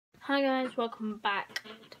Hi guys, welcome back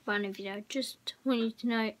to a brand new video. Just want you to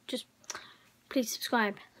know, just please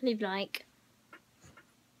subscribe, leave a like,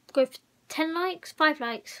 go for 10 likes, 5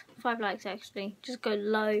 likes actually, just go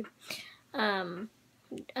low. And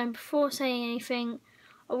before saying anything,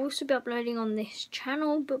 I'll also be uploading on this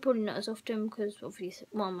channel, but probably not as often because obviously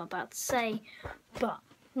what I'm about to say. But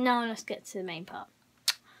now let's get to the main part.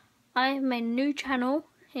 I have made a new channel.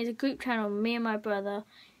 It's a group channel, me and my brother.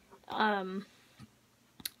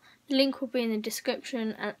 The link will be in the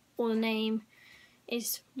description, and or the name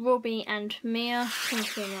is Robbie and Mia. I'm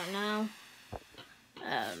screen right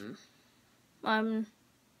now.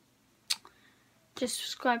 Just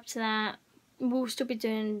subscribe to that. We'll still be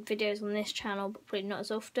doing videos on this channel, but probably not as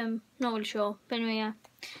often. Not really sure. But anyway, yeah,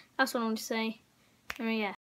 that's what I want to say. Anyway, yeah.